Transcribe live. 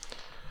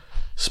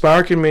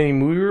Spark and Mini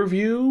Movie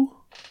Review,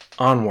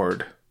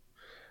 Onward.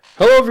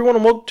 Hello everyone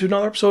and welcome to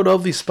another episode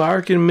of the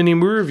Spark and Mini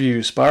Movie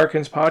Review,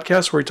 Sparkins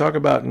podcast where we talk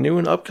about new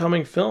and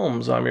upcoming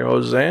films. I'm your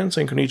host Zan,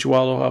 saying konnichiwa,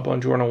 aloha,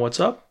 bonjour, what's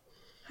up?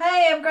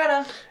 Hey, I'm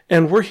Greta.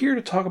 And we're here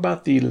to talk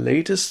about the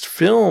latest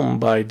film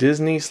by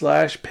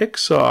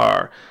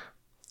Disney/Pixar.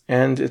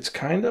 And it's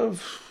kind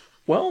of,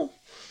 well,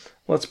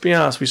 let's be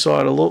honest, we saw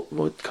it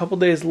a couple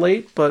days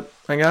late, but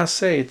I gotta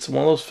say, it's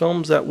one of those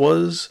films that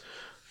was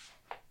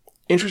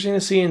interesting to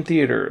see in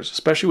theaters,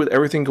 especially with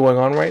everything going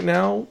on right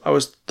now. I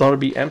thought it'd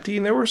be empty,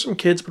 and there were some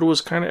kids, but it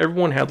was kind of,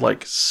 everyone had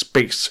like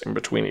space in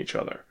between each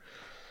other,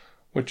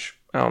 which,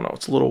 I don't know,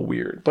 it's a little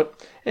weird.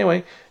 But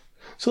anyway,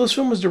 so this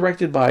film was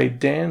directed by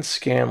Dan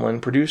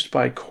Scanlon, produced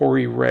by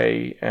Corey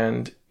Ray,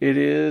 and it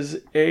is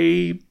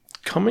a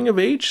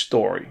coming-of-age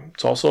story.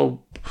 It's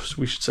also,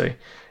 we should say,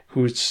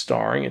 who it's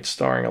starring. It's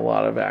starring a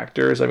lot of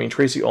actors. I mean,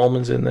 Tracy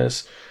Ullman's in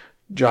this.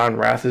 John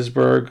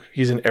Rathsberg,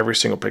 he's in every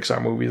single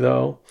Pixar movie,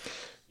 though.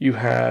 You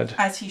had...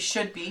 As he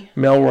should be.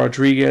 Mel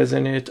Rodriguez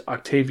in it.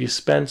 Octavia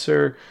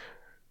Spencer.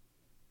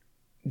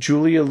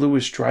 Julia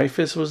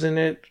Louis-Dreyfus was in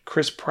it.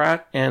 Chris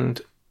Pratt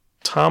and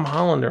Tom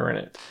Holland are in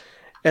it.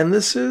 And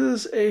this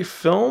is a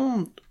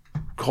film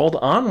called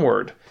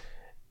Onward.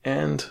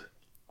 And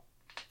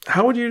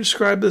how would you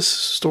describe this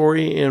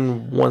story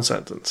in one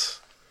sentence?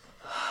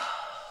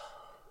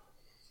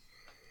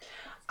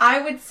 I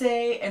would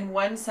say in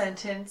one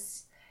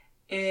sentence,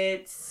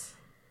 it's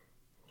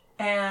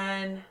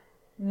an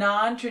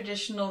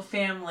non-traditional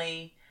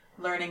family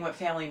learning what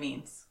family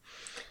means.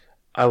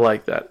 I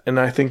like that. And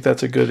I think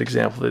that's a good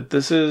example. That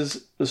this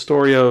is the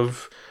story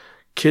of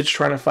kids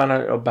trying to find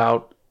out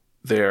about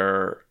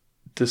their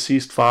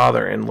deceased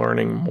father and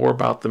learning more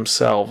about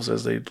themselves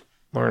as they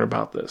learn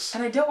about this.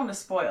 And I don't want to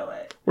spoil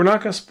it. We're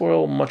not going to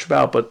spoil much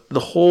about it, but the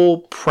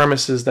whole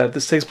premise is that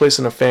this takes place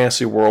in a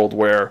fantasy world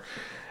where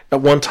at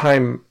one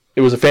time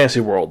it was a fantasy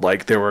world.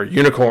 Like there were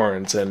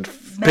unicorns and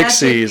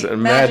pixies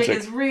and magic.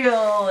 Magic is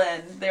real,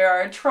 and there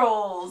are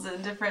trolls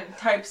and different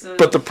types of...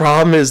 But the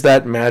problem is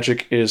that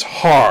magic is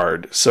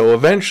hard. So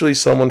eventually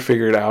someone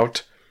figured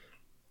out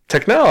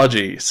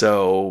technology.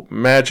 So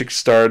magic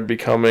started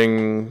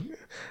becoming...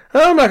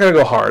 I'm not going to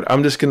go hard.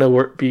 I'm just going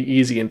to be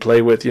easy and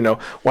play with,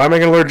 why am I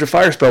going to learn a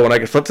fire spell when I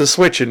can flip the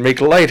switch and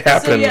make light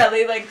happen? So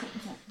yeah,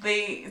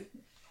 they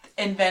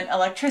invent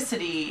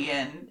electricity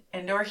and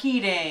indoor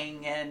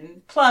heating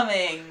and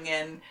plumbing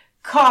and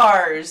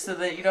cars so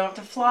that you don't have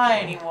to fly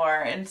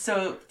anymore. And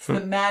so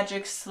the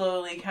magic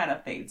slowly kind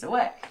of fades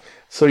away.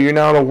 So you're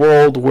now in a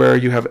world where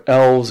you have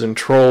elves and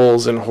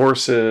trolls and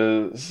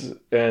horses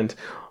and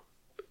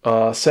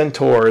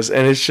centaurs,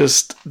 and it's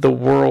just the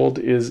world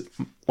is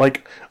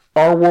like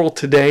our world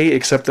today,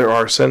 except there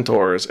are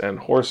centaurs and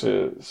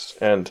horses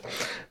and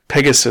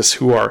Pegasus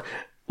who are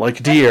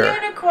like deer.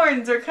 And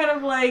unicorns are kind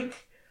of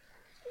like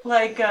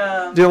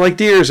they're like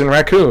deers and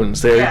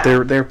raccoons.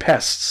 They're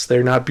pests.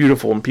 They're not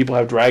beautiful, and people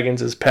have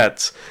dragons as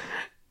pets.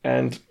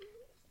 And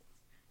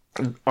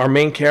our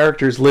main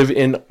characters live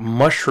in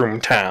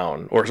Mushroom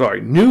Town,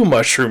 New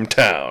Mushroom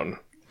Town.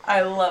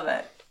 I love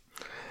it.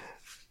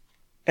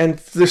 And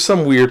there's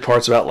some weird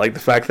parts about like the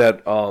fact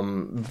that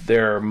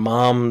their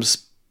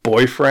mom's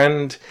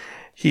boyfriend,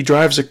 he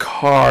drives a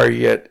car,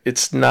 yet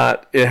it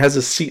has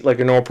a seat like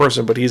a normal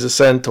person, but he's a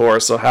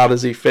centaur, so how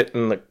does he fit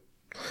in the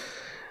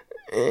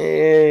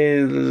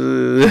a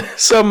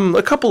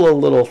couple of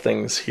little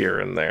things here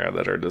and there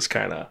that are just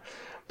kind of...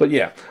 But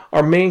yeah,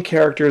 our main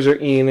characters are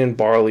Ian and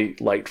Barley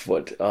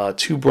Lightfoot,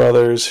 two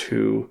brothers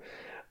who...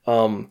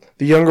 the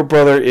younger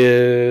brother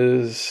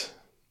is...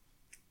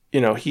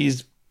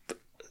 he's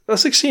a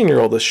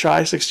 16-year-old, a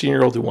shy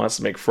 16-year-old who wants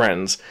to make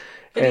friends.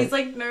 But he's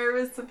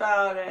nervous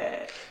about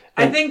it.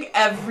 I think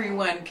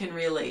everyone can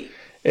relate.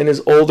 And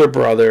his older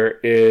brother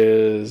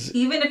is...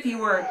 Even if you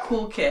were a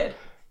cool kid,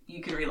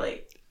 you could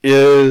relate.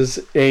 Is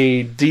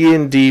a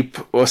D&D,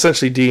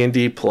 essentially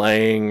D&D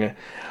playing.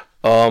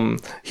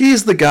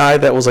 He's the guy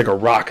that was like a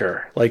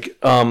rocker, like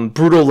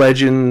Brutal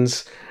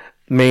Legends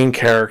main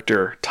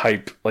character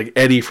type, like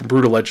Eddie from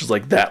Brutal Legends,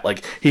 like that.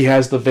 Like he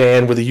has the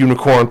van with a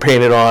unicorn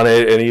painted on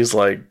it, and he's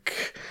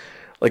like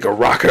a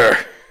rocker.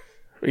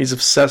 He's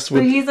obsessed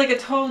with... So he's like a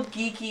total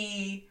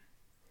geeky,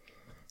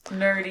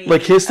 nerdy...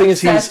 Like his thing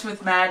is obsessed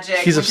with magic.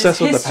 He's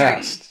obsessed with the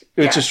past.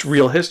 It's just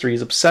real history.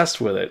 He's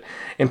obsessed with it.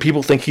 And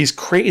people think he's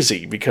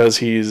crazy because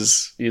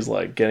he's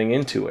like getting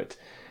into it.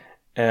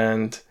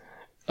 And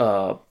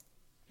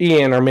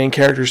Ian, our main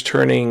character, is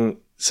turning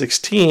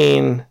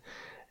 16,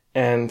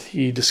 and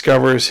he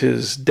discovers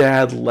his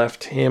dad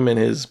left him and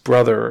his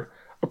brother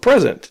a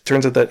present. It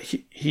turns out that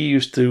he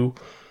used to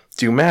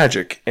do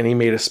magic, and he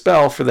made a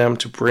spell for them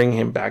to bring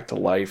him back to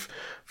life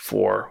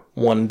for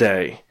one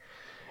day.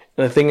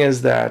 And the thing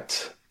is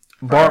that...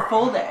 For a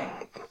full day.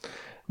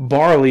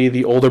 Barley,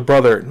 the older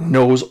brother,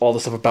 knows all the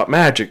stuff about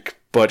magic,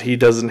 but he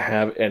doesn't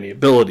have any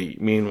ability.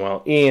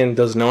 Meanwhile, Ian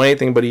doesn't know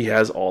anything, but he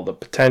has all the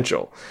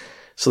potential.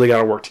 So they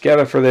got to work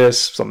together for this.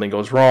 Something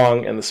goes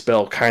wrong, and the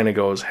spell kind of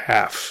goes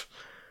half.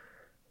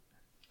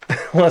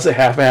 Well, I say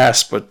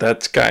half-assed, but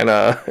that's kind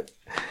of...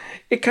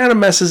 it kind of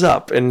messes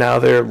up. And now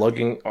they're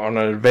lugging on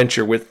an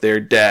adventure with their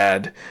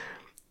dad,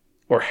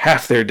 or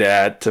half their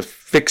dad, to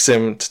fix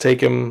him, to take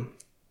him.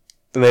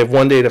 And they have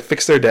one day to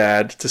fix their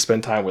dad to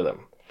spend time with him.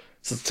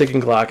 So it's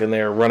ticking clock, and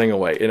they're running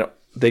away. And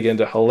they get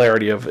into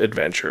hilarity of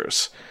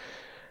adventures.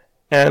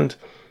 And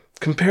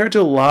compared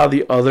to a lot of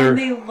the other... And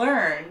they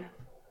learn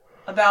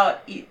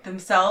about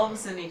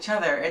themselves and each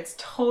other. It's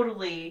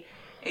totally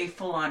a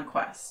full-on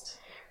quest.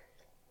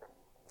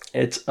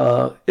 It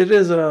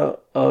is a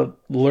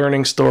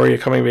learning story, a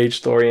coming-of-age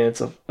story, and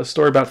it's a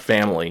story about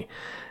family.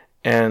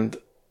 And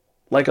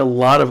like a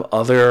lot of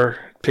other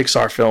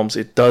Pixar films,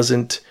 it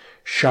doesn't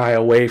shy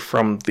away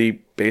from the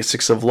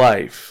basics of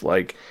life.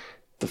 Like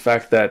the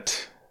fact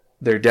that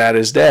their dad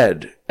is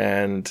dead,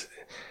 and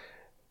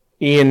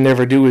Ian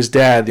never knew his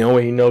dad. The only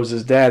way he knows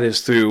his dad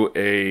is through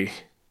a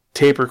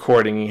tape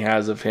recording he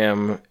has of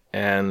him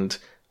and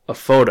a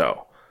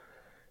photo.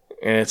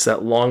 And it's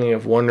that longing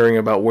of wondering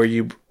about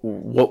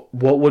what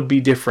would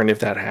be different if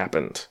that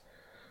happened.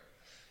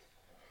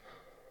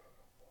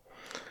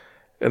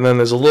 And then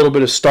there's a little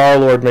bit of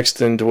Star-Lord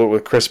mixed into it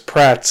with Chris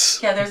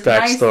Pratt's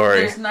backstory.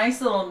 There's nice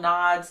little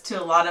nods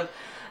to a lot of,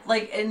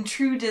 like in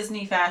true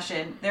Disney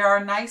fashion, there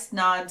are nice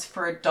nods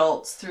for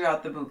adults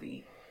throughout the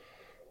movie.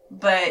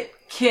 But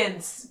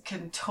kids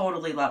can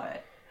totally love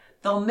it.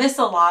 They'll miss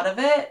a lot of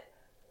it.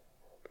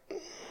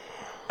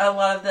 A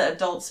lot of the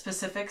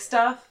adult-specific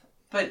stuff.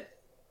 But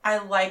I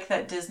like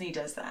that Disney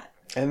does that.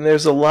 And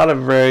there's a lot of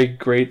very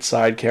great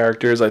side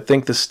characters. I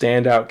think the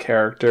standout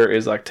character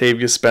is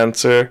Octavia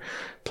Spencer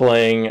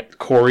playing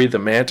Corey the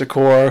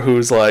Manticore,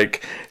 who's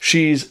like,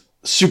 she's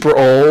super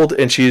old,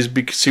 and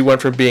she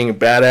went from being a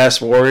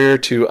badass warrior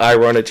to I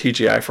run at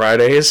TGI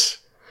Fridays.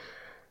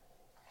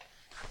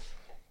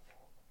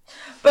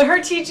 But her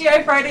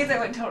TGI Fridays I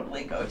would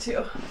totally go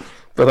to.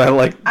 But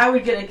I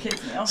would get a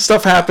kid's meal.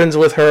 Stuff happens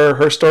with her.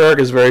 Her story arc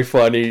is very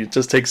funny. It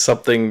just takes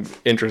something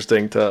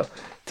interesting to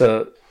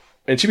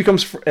and she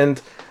becomes,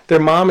 and their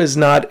mom is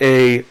not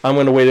I'm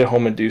going to wait at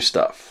home and do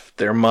stuff.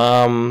 Their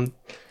mom,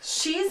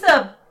 she's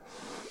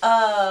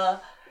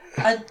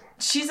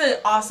she's an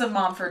awesome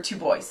mom for two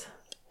boys.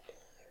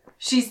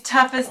 She's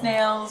tough as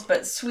nails,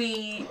 but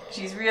sweet.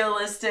 She's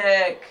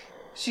realistic.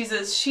 She's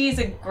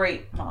a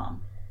great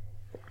mom.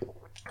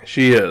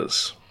 She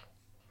is.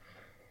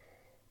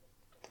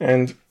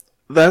 And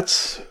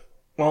that's,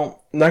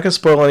 well, not going to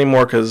spoil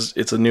anymore because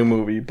it's a new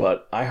movie,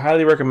 but I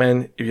highly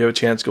recommend, if you have a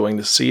chance, going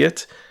to see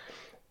it.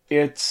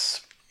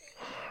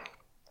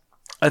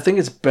 I think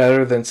it's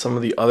better than some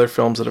of the other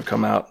films that have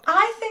come out.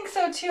 I think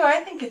so too. I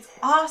think it's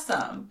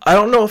awesome. I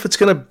don't know if it's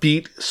going to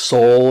beat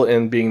Soul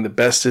in being the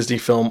best Disney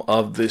film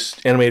of this,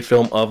 animated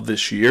film of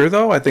this year,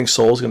 though. I think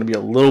Soul is going to be a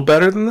little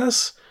better than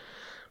this.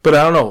 But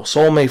I don't know.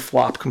 Soul may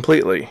flop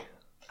completely.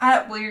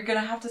 Well, you're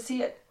going to have to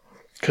see it.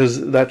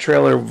 Because that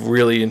trailer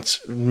really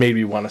made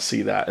me want to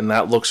see that. And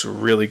that looks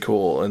really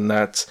cool. And I'm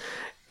not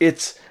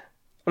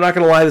going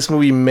to lie, this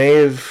movie may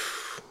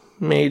have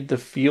made the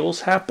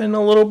feels happen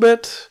a little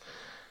bit.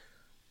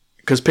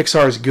 Because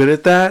Pixar is good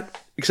at that.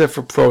 Except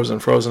for Frozen.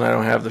 Frozen I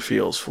don't have the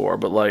feels for.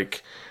 But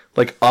like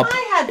Up,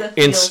 I had the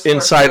feels for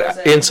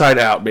Frozen.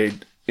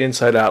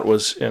 Inside Out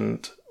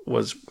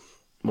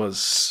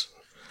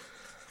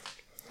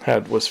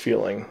was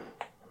feeling.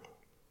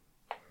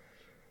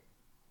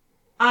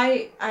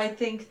 I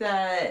think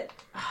that,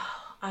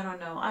 I don't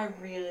know, I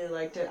really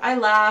liked it. I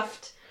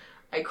laughed,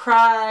 I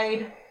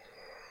cried,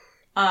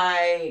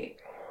 I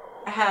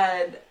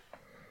had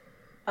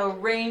a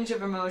range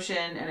of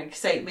emotion and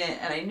excitement,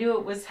 and I knew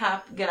it was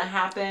gonna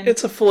happen.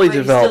 It's a fully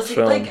developed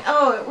film.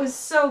 It was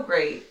so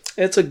great.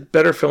 It's a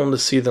better film to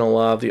see than a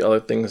lot of the other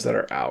things that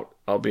are out,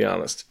 I'll be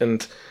honest.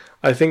 And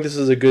I think this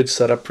is a good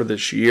setup for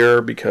this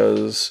year,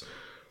 because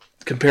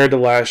compared to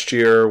last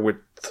year with...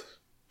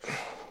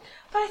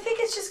 But I think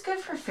it's just good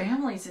for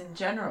families in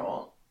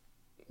general.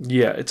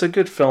 Yeah, it's a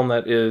good film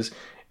that is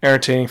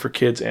entertaining for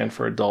kids and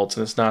for adults,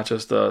 and it's not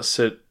just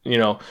sit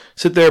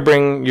there,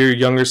 bring your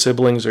younger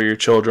siblings or your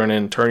children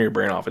and turn your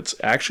brain off. It's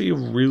actually a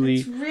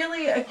really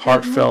a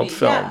heartfelt movie.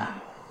 film. Yeah.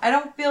 I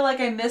don't feel like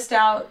I missed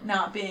out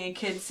not being a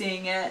kid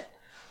seeing it,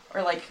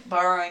 or like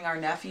borrowing our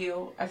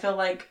nephew. I feel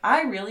like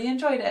I really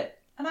enjoyed it,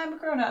 and I'm a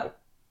grown-up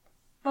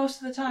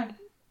most of the time.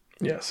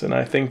 Yes, and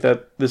I think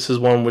that this is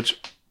one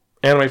which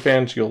anime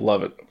fans, you'll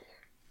love it.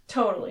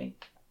 Totally.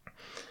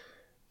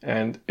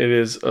 And it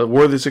is a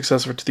worthy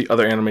successor to the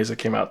other animes that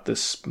came out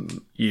this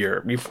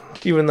year.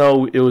 Even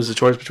though it was a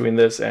choice between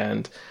this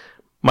and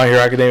My Hero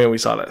Academia, we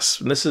saw this.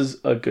 And this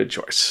is a good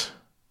choice.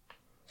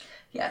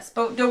 Yes,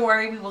 but don't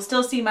worry, we will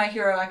still see My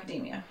Hero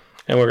Academia.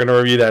 And we're going to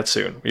review that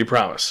soon, we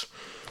promise.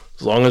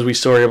 As long as we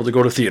still are able to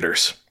go to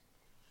theaters.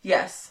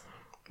 Yes.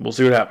 We'll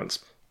see what happens.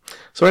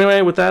 So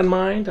anyway, with that in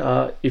mind,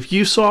 if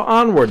you saw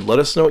Onward, let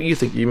us know what you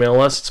think.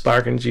 Email us at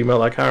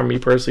sparkin@gmail.com, or me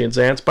personally at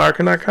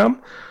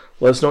zan@sparkin.com.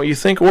 Let us know what you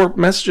think, or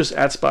message us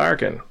at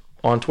Sparkin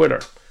on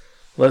Twitter.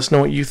 Let us know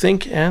what you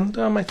think, and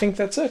I think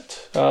that's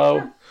it.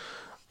 Sure.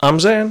 I'm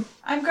Zan.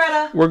 I'm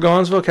Greta. We're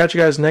Gonzville. Catch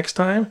you guys next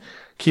time.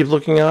 Keep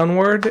looking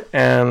onward,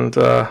 and...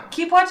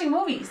 keep watching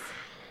movies.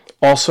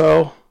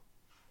 Also,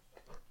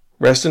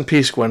 Rest in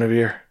peace,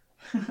 Guinevere.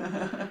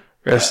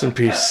 Rest in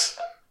peace.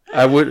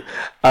 I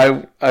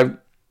wanted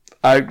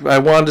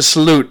to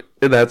salute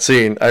in that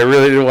scene. I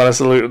really did want to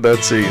salute in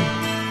that scene.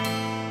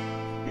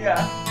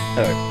 Yeah.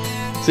 All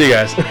right. See you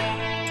guys.